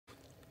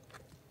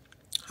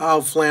How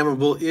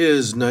flammable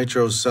is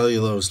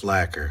nitrocellulose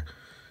lacquer?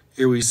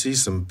 Here we see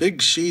some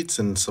big sheets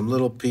and some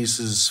little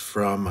pieces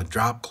from a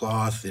drop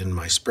cloth in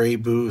my spray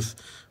booth,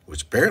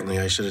 which apparently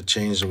I should have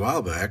changed a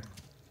while back.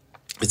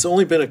 It's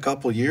only been a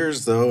couple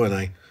years though, and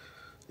I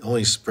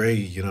only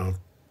spray,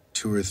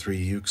 2 or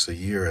 3 ukes a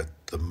year at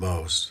the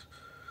most.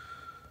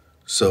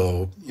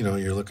 So,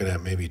 you're looking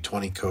at maybe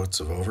 20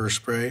 coats of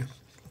overspray.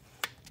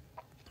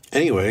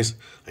 Anyways,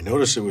 I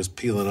noticed it was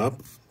peeling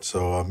up,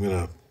 so I'm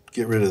going to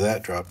get rid of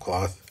that drop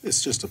cloth.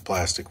 It's just a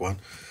plastic one,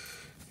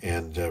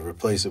 and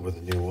replace it with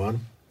a new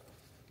one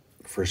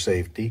for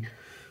safety.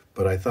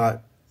 But I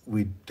thought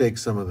we'd take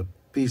some of the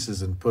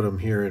pieces and put them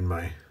here in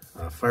my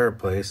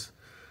fireplace.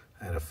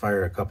 I had a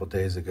fire a couple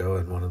days ago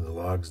and one of the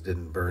logs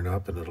didn't burn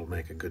up, and it'll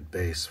make a good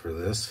base for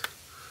this.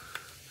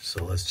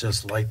 So let's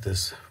just light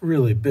this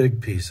really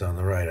big piece on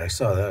the right. I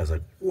saw that, I was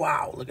like,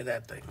 wow, look at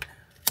that thing.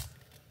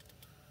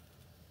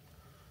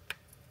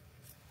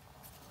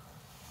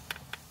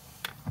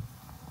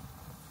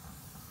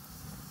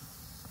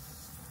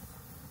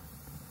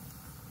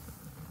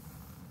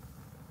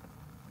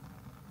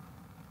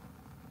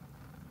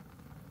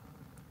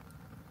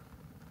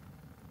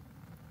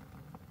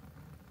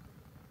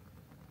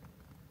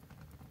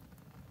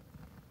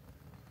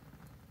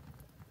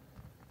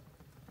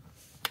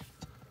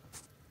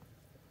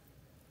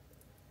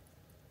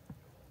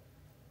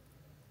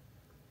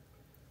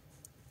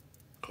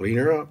 Clean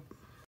her up.